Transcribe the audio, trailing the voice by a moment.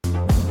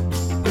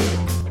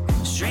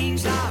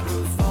strange light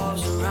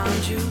revolves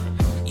around you.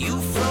 You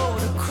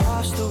float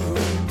across the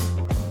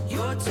room.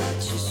 Your touch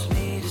is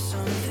sweet as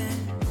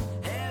something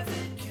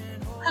heaven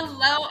can hold.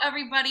 Hello,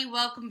 everybody.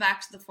 Welcome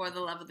back to the For the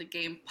Love of the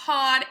Game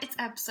pod. It's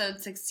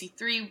episode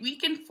 63,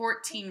 weekend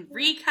 14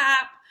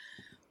 recap.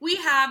 We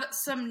have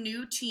some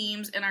new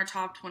teams in our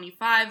top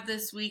 25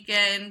 this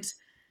weekend,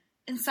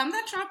 and some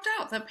that dropped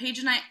out that Paige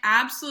and I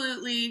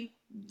absolutely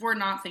were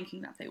not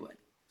thinking that they would.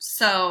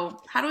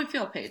 So, how do we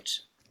feel,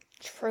 Paige?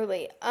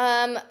 Truly.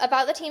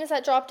 About the teams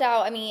that dropped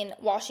out, I mean,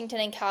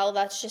 Washington and Cal,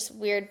 that's just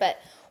weird, but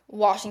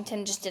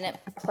Washington just didn't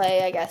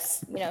play, I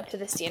guess, to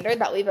the standard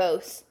that we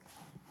both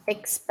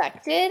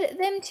expected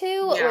them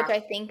to, which I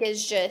think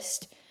is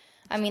just,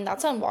 I mean,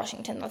 that's on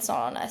Washington. That's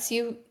not on us.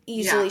 You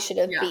easily should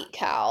have beat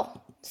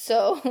Cal.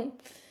 So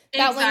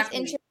that one's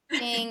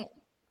interesting.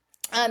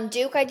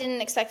 Duke, I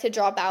didn't expect to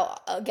drop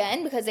out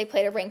again because they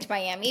played a ranked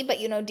Miami, but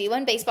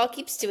D1 baseball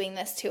keeps doing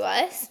this to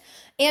us.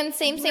 And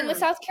same with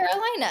South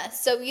Carolina.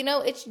 So,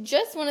 it's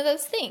just one of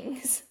those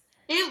things.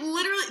 It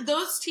literally,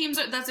 those teams,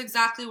 that's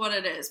exactly what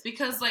it is.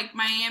 Because,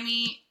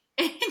 Miami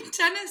and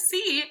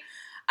Tennessee,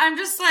 I'm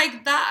just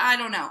I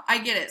don't know. I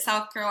get it.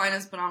 South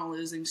Carolina's been on a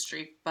losing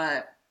streak,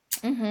 but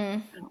I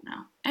don't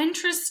know.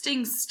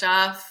 Interesting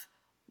stuff.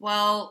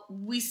 Well,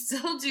 we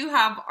still do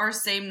have our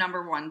same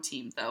number one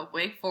team, though.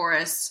 Wake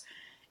Forest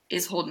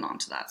is holding on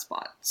to that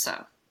spot,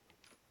 so.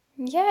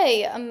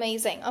 Yay,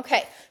 amazing.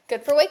 Okay,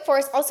 good for Wake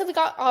Forest. Also, we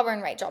got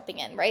Auburn dropping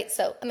in, right?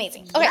 So,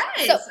 amazing. Okay,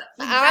 yes, so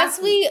as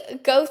we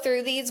go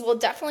through these, we'll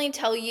definitely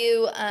tell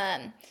you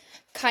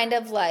kind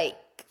of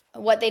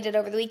what they did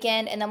over the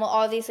weekend, and then we'll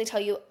obviously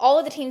tell you all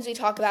of the teams we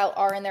talk about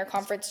are in their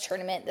conference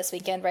tournament this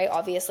weekend, right?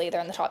 Obviously,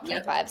 they're in the top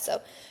 25, so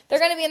they're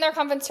going to be in their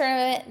conference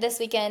tournament this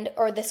weekend,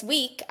 or this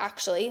week,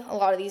 actually. A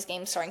lot of these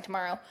games starting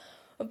tomorrow.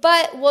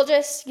 But we'll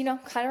just,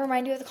 kind of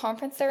remind you of the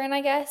conference they're in,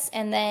 I guess,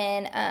 and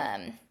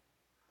then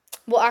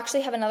we'll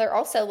actually have another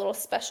also little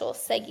special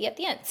seggy at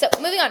the end. So,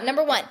 moving on,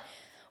 number one.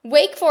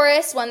 Wake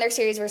Forest won their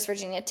series versus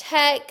Virginia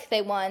Tech.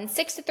 They won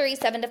 6-3,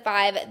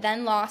 7-5,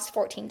 then lost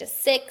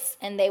 14-6,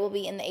 and they will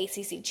be in the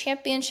ACC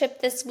championship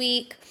this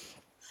week.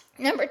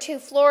 Number two,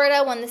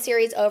 Florida won the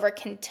series over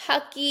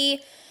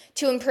Kentucky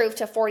to improve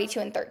to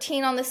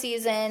 42-13 on the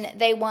season.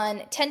 They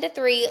won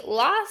 10-3,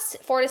 lost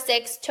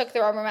 4-6, took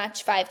the rubber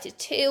match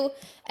 5-2,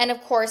 and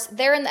of course,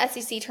 they're in the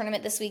SEC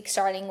tournament this week,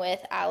 starting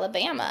with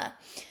Alabama.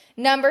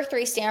 Number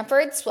three,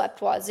 Stanford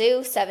swept Wazoo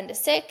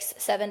 7-6,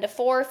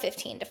 7-4,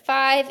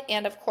 15-5,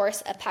 and of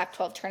course, a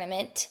Pac-12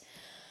 tournament.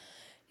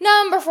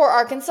 Number four,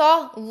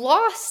 Arkansas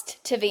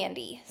lost to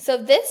Vandy. So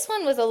this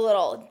one was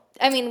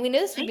we knew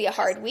this would be a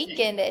hard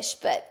weekend-ish,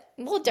 but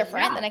a little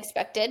different than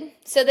expected.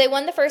 So they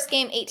won the first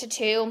game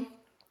 8-2,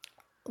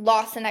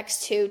 lost the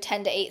next two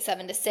 10-8,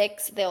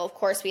 7-6. They'll of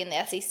course be in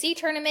the SEC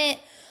tournament.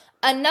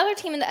 Another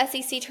team in the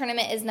SEC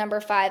tournament is number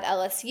 5,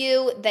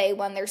 LSU. They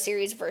won their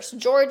series versus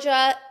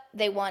Georgia.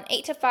 They won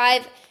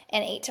 8-5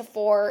 and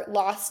 8-4,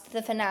 lost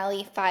the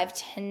finale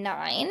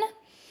 5-9.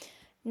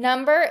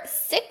 Number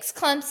 6,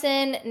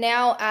 Clemson,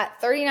 now at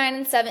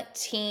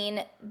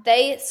 39-17.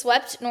 They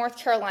swept North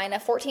Carolina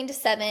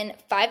 14-7,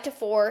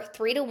 5-4,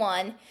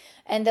 3-1,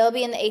 and they'll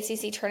be in the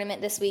ACC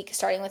tournament this week,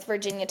 starting with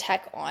Virginia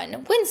Tech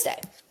on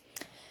Wednesday.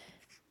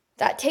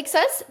 That takes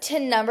us to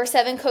number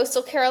 7,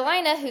 Coastal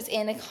Carolina, who's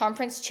in a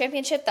conference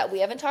championship that we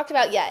haven't talked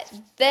about yet.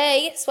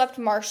 They swept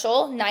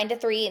Marshall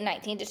 9-3,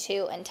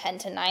 19-2, and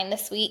 10-9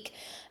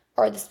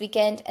 this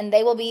weekend, and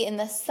they will be in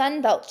the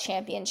Sun Belt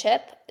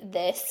Championship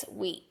this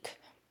week.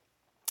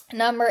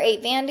 Number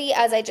 8, Vandy,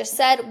 as I just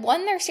said,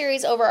 won their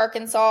series over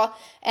Arkansas,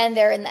 and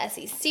they're in the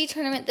SEC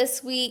tournament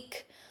this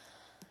week.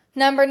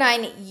 Number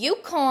 9,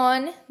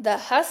 UConn, the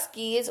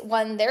Huskies,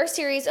 won their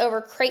series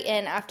over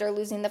Creighton after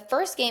losing the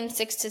first game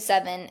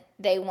 6-7.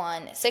 They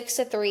won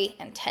 6-3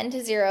 and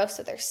 10-0,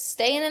 so they're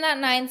staying in that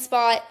 9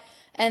 spot,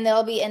 and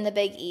they'll be in the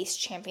Big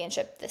East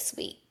Championship this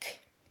week.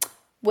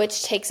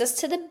 Which takes us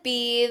to the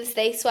Beavs.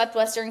 They swept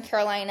Western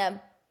Carolina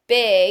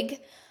big.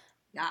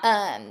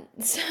 Yeah.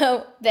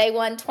 So they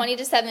won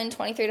 20-7,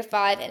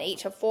 23-5, and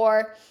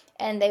 8-4,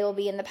 and they will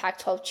be in the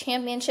Pac-12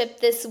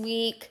 Championship this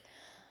week.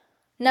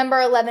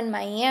 Number 11,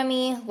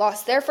 Miami,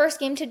 lost their first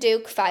game to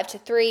Duke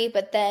 5-3,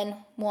 but then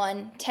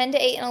won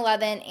 10-8 and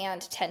 11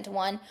 and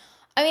 10-1.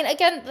 I mean,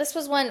 again, this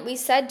was when we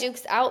said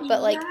Duke's out,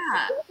 but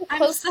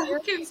I'm so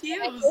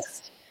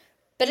confused.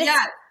 But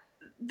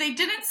they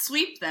didn't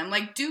sweep them.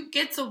 Duke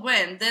gets a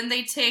win, then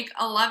they take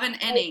 11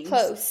 innings.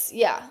 Close,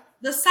 yeah.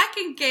 The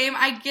second game,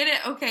 I get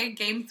it. Okay,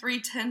 game 3,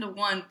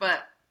 10-1,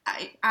 but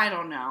I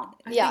don't know.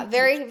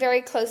 Very, very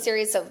close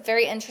series. So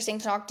very interesting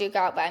to knock Duke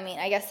out, but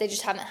I guess they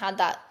just haven't had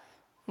that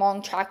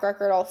long track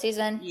record all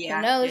season. Yeah,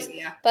 who knows?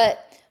 Yeah.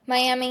 But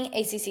Miami,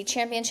 ACC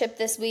Championship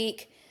this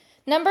week.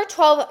 Number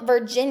 12,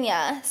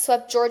 Virginia,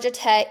 swept Georgia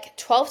Tech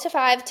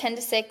 12-5,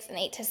 10-6, and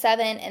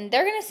 8-7. And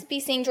they're going to be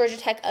seeing Georgia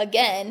Tech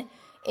again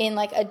in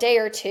a day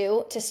or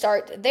two to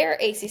start their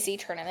ACC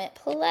tournament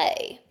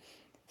play.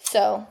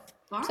 So,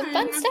 some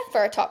fun stuff for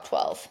our top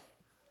 12.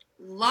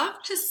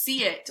 Love to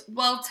see it.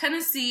 Well,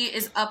 Tennessee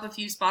is up a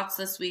few spots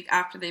this week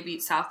after they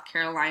beat South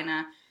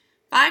Carolina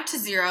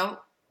 5-0.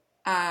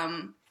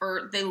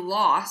 Or they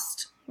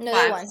lost. No,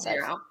 they won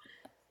 5-0.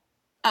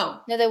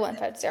 Oh. No, they won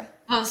 5-0.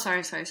 Oh,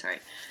 sorry.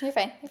 You're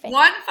fine.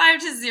 Won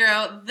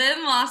 5-0,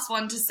 then lost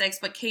 1-6,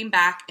 but came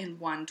back and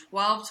won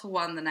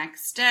 12-1 the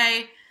next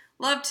day.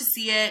 Love to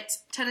see it.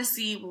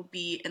 Tennessee will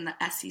be in the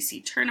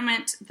SEC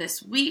tournament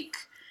this week.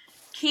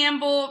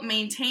 Campbell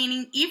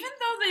maintaining, even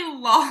though they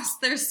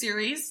lost their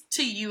series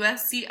to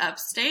USC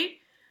Upstate.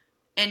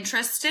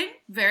 Interesting.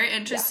 Very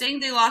interesting. Yeah.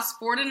 They lost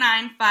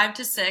 4-9,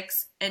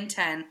 5-6, and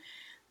 10.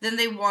 Then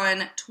they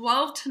won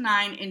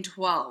 12-9 and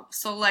 12.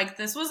 So, like,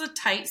 this was a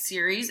tight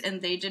series,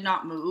 and they did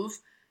not move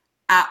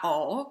at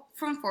all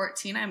from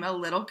 14. I'm a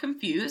little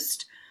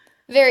confused.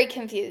 Very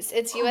confused.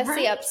 It's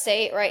USC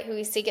Upstate, right, who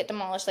we see get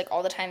demolished, like,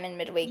 all the time in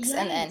midweeks,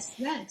 and then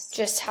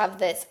just have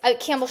this.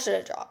 Campbell should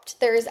have dropped.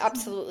 There is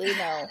absolutely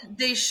no.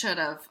 They should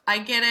have. I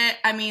get it.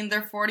 I mean,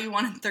 they're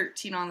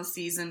 41-13 on the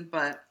season,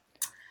 but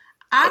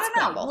I don't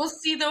know. Campbell. We'll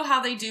see, though,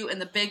 how they do in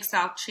the Big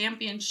South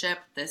Championship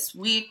this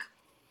week.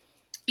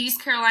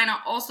 East Carolina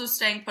also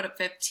staying put at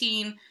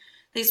 15.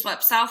 They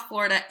swept South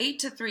Florida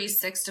 8-3,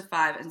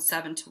 6-5, and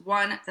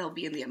 7-1. They'll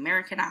be in the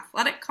American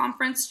Athletic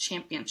Conference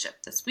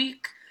Championship this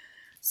week.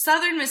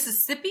 Southern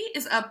Mississippi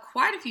is up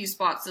quite a few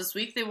spots this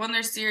week. They won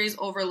their series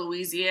over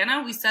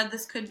Louisiana. We said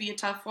this could be a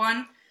tough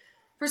one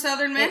for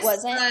Southern Miss. It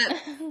wasn't.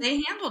 But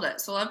they handled it,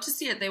 so love to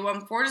see it. They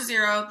won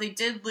 4-0. They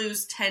did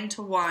lose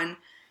 10-1,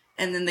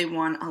 and then they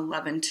won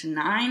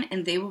 11-9,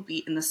 and they will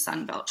be in the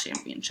Sun Belt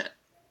Championship.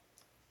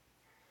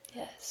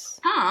 Yes.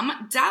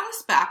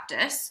 Dallas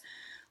Baptist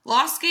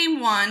lost game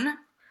 1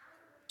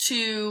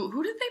 to,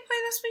 who did they play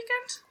this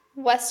weekend?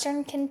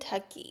 Western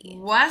Kentucky.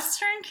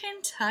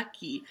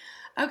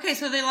 Okay,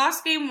 so they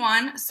lost game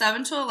 1,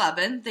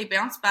 7-11. They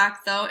bounced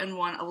back, though, and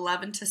won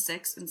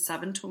 11-6 and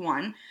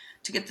 7-1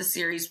 to get the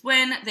series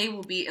win. They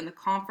will be in the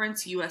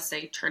Conference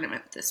USA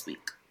tournament this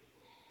week.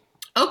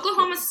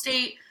 Oklahoma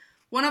State,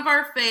 one of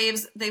our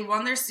faves, they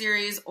won their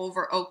series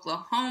over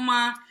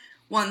Oklahoma.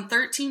 Won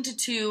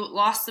 13-2,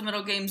 lost the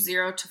middle game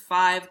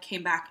 0-5,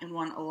 came back and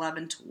won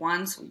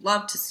 11-1. So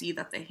love to see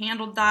that they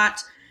handled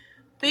that.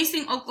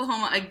 Facing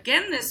Oklahoma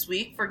again this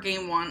week for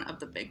game 1 of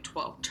the Big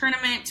 12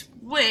 tournament,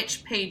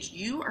 which, Paige,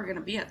 you are going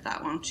to be at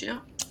that, won't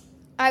you?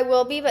 I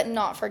will be, but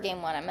not for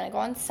game 1. I'm going to go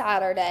on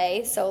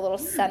Saturday, so a little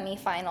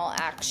semifinal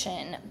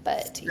action.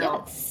 But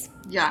yes,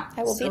 yeah,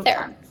 I will be there.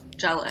 Fun.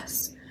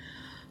 Jealous.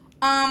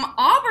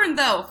 Auburn,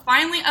 though,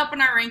 finally up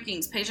in our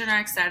rankings. Paige and I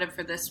are excited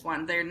for this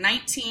one. They're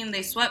 19.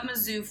 They swept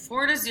Mizzou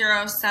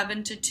 4-0,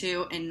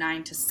 7-2, and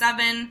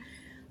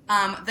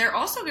 9-7. They're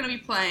also going to be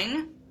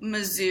playing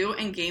Mizzou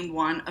in Game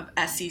 1 of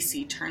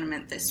SEC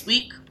tournament this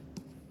week.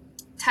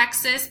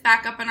 Texas,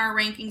 back up in our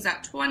rankings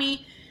at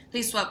 20.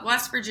 They swept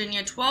West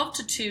Virginia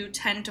 12-2,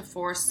 10-4,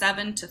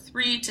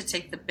 7-3 to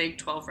take the Big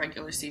 12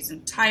 regular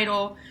season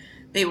title.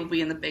 They will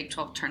be in the Big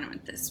 12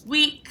 tournament this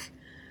week.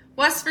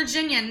 West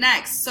Virginia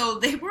next. So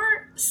they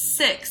were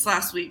 6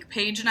 last week.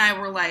 Paige and I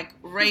were like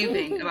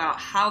raving about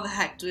how the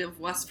heck do we have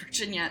West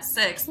Virginia at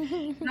 6.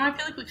 Now I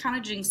feel like we kind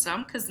of jinxed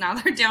them because now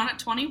they're down at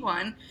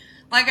 21.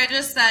 Like I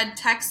just said,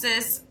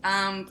 Texas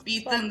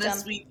beat them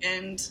this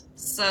weekend.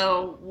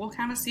 So we'll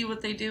kind of see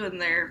what they do in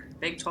their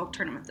Big 12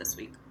 tournament this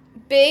week.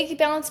 Big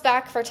bounce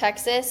back for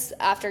Texas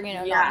after,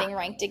 not being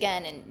ranked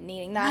again and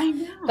needing that. I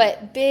know.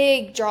 But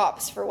big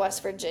drops for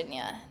West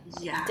Virginia.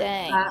 Yeah.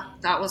 Dang.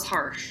 That was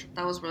harsh.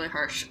 That was really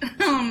harsh.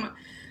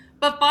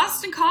 But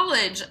Boston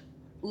College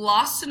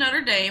lost to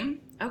Notre Dame.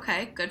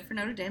 Okay, good for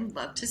Notre Dame.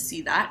 Love to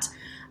see that.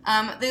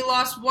 They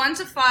lost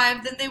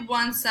 1-5, then they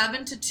won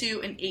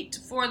 7-2 and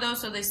 8-4 though,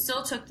 so they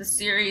still took the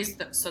series,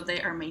 so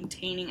they are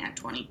maintaining at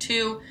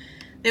 22.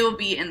 They will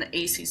be in the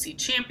ACC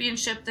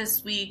Championship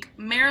this week.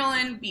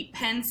 Maryland beat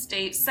Penn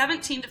State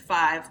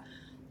 17-5,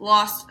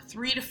 lost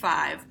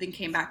 3-5, then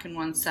came back and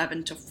won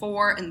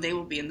 7-4, and they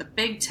will be in the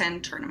Big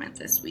Ten tournament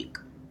this week.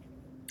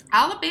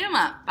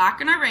 Alabama, back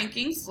in our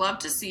rankings. Love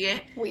to see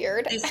it.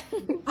 Weird.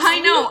 I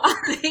know.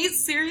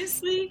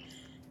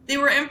 They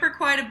were in for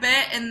quite a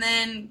bit, and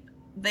then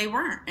they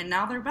weren't, and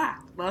now they're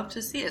back. Love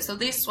to see it. So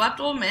they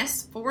swept Ole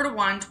Miss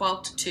 4-1,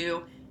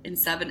 12-2 in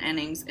 7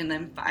 innings, and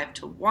then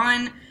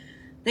 5-1.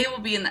 They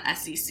will be in the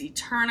SEC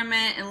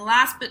tournament. And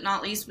last but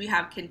not least, we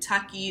have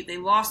Kentucky. They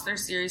lost their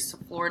series to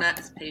Florida,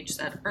 as Paige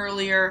said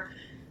earlier.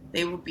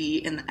 They will be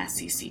in the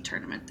SEC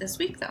tournament this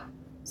week, though.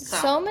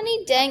 So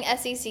many dang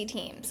SEC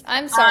teams.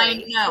 I'm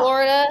sorry.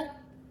 Florida,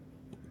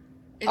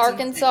 it's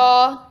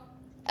Arkansas,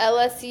 insane.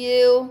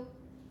 LSU,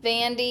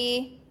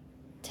 Vandy,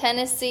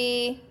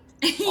 Tennessee,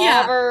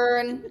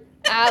 Auburn,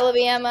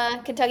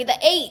 Alabama, Kentucky. The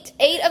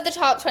 8 of the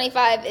top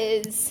 25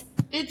 is...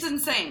 It's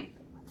insane.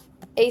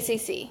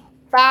 ACC.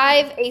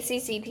 5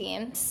 ACC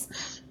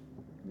teams.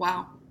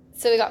 Wow.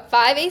 So we got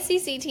 5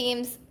 ACC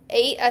teams,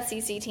 8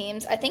 SEC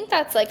teams. I think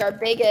that's like our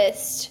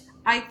biggest.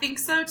 I think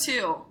so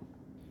too.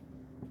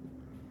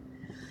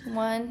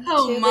 1,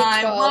 oh 2 my.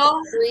 Big 12,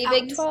 well, 3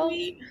 Big 12.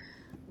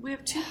 We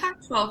have 2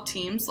 Pac-12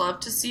 teams. Love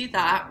to see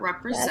that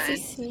represent. The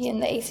SEC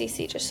and the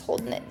ACC just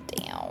holding it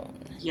down.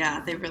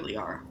 Yeah, they really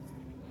are.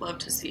 Love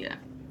to see it.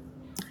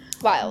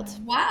 Wild.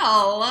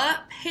 Well,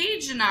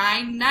 Paige and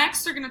I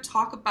next are going to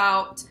talk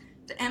about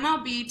the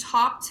MLB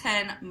Top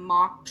 10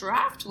 mock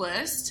draft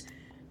list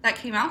that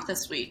came out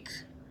this week.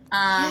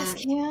 Yes,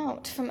 came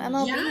out from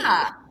MLB.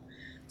 Yeah.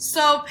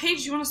 So,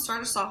 Paige, you want to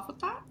start us off with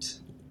that?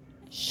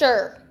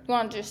 Sure. You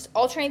want to just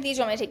alternate these?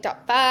 You want me to take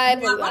top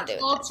 5? What do you want to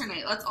do?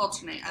 Let's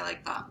alternate. I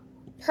like that.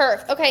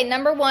 Perf. Okay,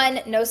 number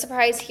 1, no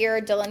surprise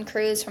here, Dylan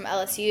Cruz from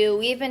LSU.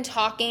 We've been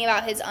talking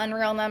about his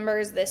unreal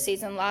numbers this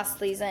season, last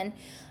season.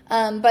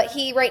 But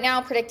he right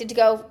now predicted to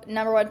go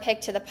number 1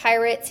 pick to the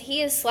Pirates.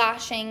 He is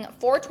slashing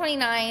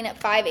 429,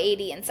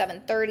 580, and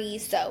 730.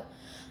 So,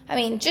 I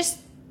mean, just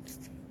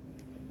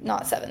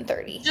not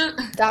 730.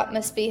 That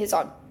must be his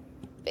on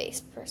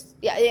base person.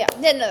 Yeah.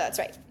 No, that's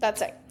right.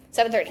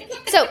 730.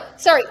 So,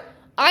 sorry.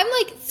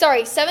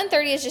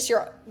 730 is just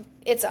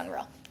it's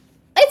unreal.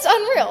 It's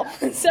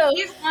unreal. So,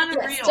 he's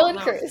unreal. Yes, Dylan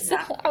Cruz.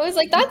 Yeah. I was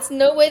like, that's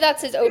no way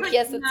that's his OPS.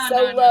 That's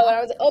so low. And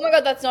I was like, oh my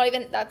God,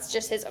 that's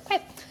just his.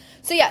 Okay.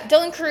 So, yeah,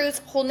 Dylan Cruz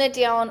holding it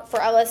down for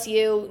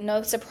LSU.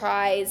 No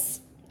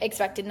surprise.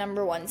 Expected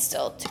number 1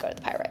 still to go to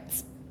the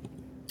Pirates.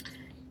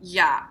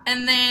 Yeah.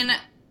 And then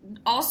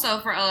also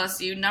for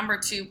LSU, number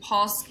 2,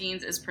 Paul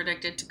Skeens is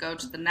predicted to go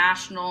to the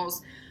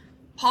Nationals.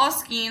 Paul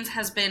Skeens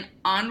has been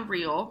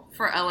unreal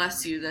for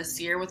LSU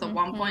this year with a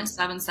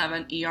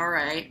 1.77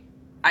 ERA.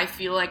 I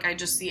feel like I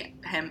just see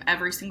him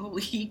every single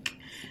week.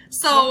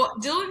 So,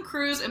 Dylan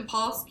Cruz and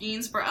Paul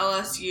Skeens for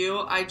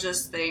LSU, I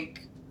just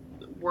think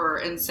were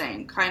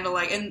insane. Kind of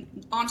like, and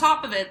on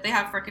top of it, they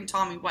have freaking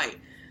Tommy White.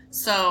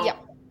 So,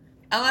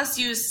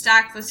 LSU is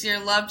stacked this year.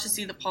 Love to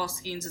see the Paul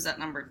Skeens is at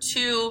number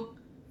 2.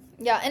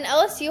 Yeah, and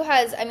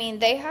LSU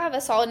they have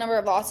a solid number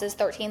of losses,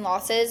 13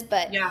 losses,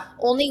 but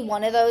only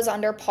one of those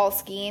under Paul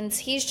Skeens.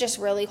 He's just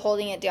really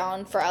holding it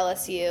down for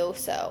LSU,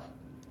 so.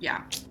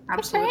 Yeah,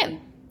 absolutely.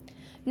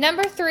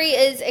 Number 3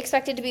 is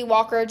expected to be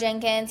Walker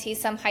Jenkins.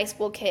 He's some high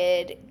school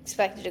kid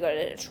expected to go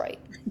to Detroit.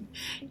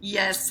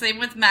 Yes, same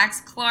with Max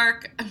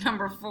Clark.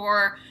 Number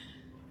 4,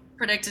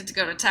 predicted to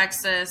go to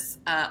Texas.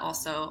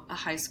 Also a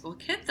high school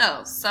kid,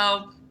 though.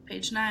 So,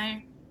 Paige and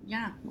I,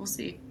 we'll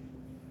see.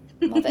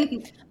 Love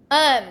it.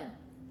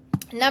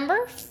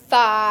 Number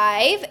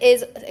 5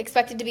 is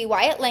expected to be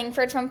Wyatt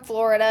Langford from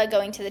Florida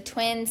going to the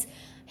Twins.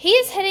 He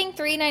is hitting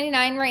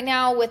 .399 right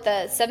now with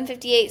a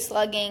 758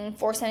 slugging,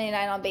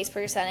 .479 on base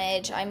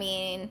percentage. I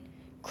mean,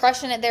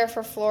 crushing it there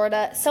for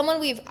Florida. Someone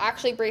we've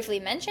actually briefly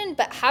mentioned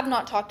but have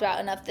not talked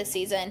about enough this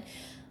season.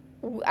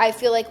 I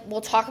feel like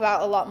we'll talk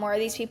about a lot more of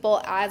these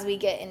people as we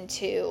get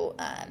into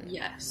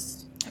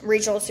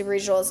regionals, super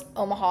regionals,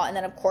 Omaha, and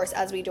then, of course,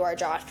 as we do our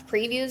draft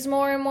previews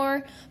more and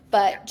more.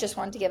 But just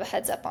wanted to give a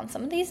heads up on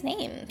some of these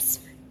names.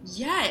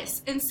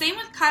 Yes, and same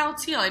with Kyle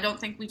Teal. I don't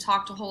think we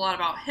talked a whole lot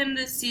about him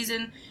this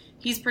season.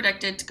 He's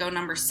predicted to go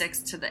number 6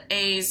 to the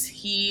A's.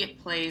 He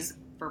plays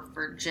for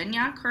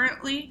Virginia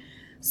currently,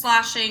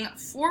 slashing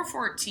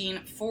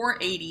 414,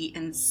 480,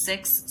 and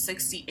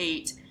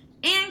 668,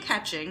 and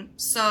catching.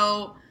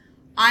 So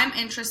I'm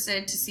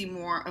interested to see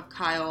more of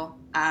Kyle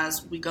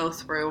as we go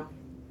through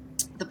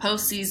the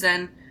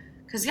postseason.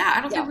 Because, I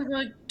don't think we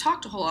really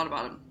talked a whole lot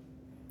about him.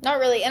 Not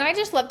really. And I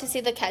just love to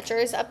see the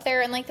catchers up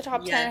there in, the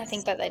top 10. I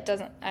think that I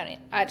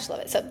just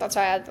love it. So that's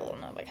why I had a little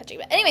note about catching.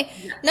 But anyway,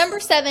 number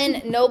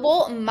 7,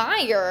 Noble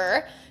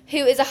Meyer, who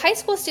is a high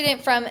school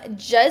student from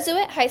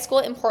Jesuit High School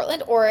in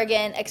Portland,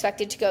 Oregon,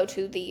 expected to go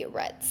to the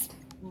Reds.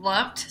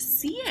 Love to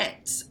see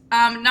it.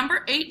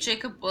 Number 8,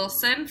 Jacob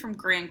Wilson from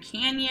Grand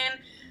Canyon,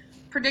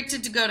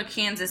 predicted to go to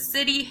Kansas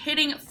City,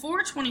 hitting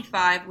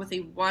 .425 with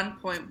a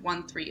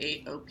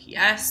 1.138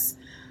 OPS.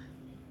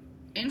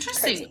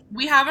 Interesting. Crazy.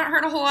 We haven't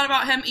heard a whole lot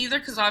about him either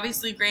because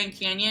obviously Grand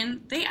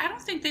Canyon, I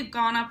don't think they've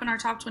gone up in our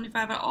top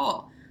 25 at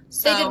all.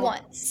 So, they did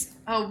once.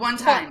 Oh, one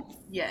time.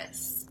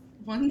 Yes.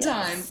 One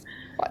time.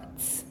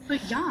 Once.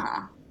 But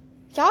yeah.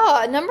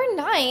 Yeah, number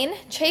 9,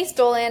 Chase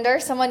Dollander,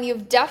 someone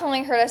you've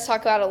definitely heard us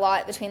talk about a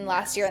lot between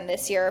last year and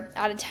this year,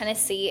 out of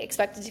Tennessee,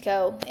 expected to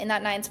go in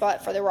that 9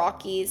 spot for the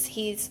Rockies.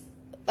 He's,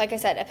 like I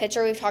said, a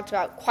pitcher we've talked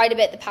about quite a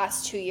bit the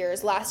past 2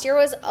 years. Last year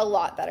was a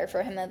lot better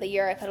for him than the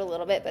year I put a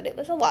little bit, but it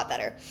was a lot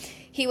better.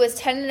 He was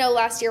 10-0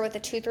 last year with a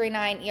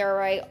 2.39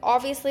 ERA.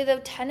 Obviously, though,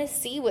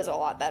 Tennessee was a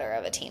lot better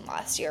of a team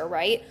last year,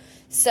 right?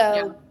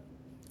 So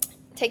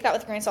take that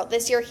with a grain of salt.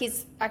 This year,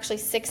 he's actually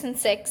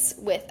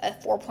 6-6 with a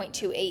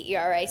 4.28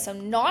 ERA, so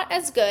not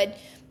as good,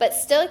 but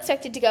still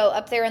expected to go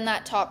up there in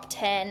that top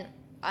 10.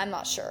 I'm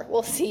not sure.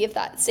 We'll see if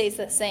that stays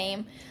the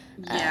same.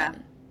 Yeah.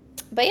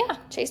 But yeah,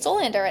 Chase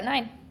Dollander at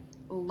 9.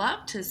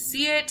 Love to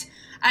see it.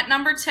 At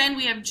number 10,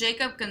 we have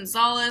Jacob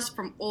Gonzalez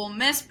from Ole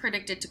Miss,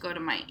 predicted to go to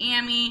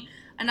Miami.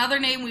 Another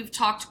name we've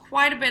talked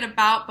quite a bit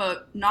about,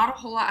 but not a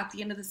whole lot at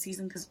the end of the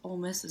season because Ole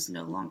Miss is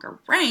no longer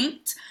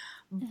ranked.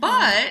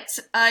 But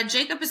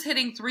Jacob is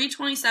hitting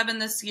 .327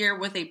 this year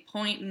with a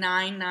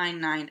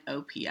 .999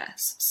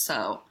 OPS.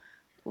 So,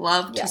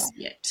 love to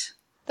see it.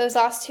 Those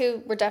last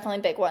 2 were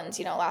definitely big ones.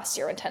 Last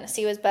year when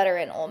Tennessee was better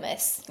and Ole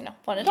Miss,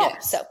 won it all.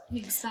 So,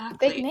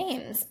 exactly. Big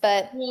names.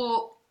 But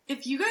well,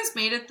 if you guys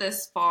made it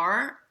this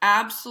far,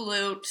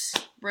 absolute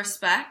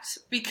respect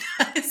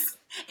because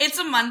It's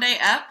a Monday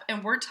ep,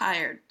 and we're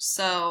tired,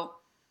 so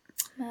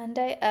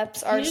Monday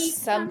eps are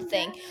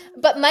something.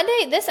 But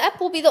Monday, this ep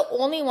will be the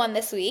only one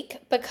this week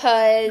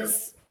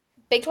because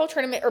Big 12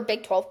 tournament, or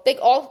Big 12, Big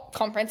All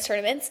Conference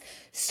tournaments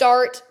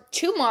start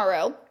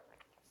tomorrow.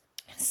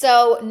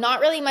 So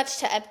not really much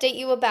to update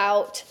you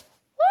about.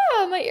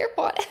 Oh, my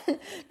earpod.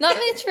 Not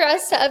much for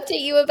us to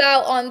update you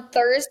about on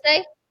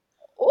Thursday.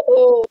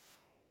 Oh.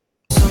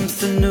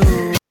 Something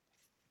new.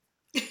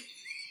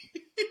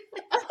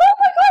 Oh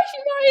my gosh,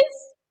 you guys.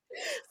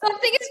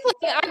 Something is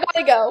playing. I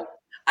gotta go.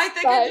 I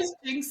think Bye. I just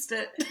jinxed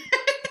it.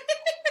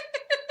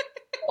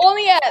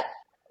 Only ep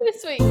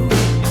this week.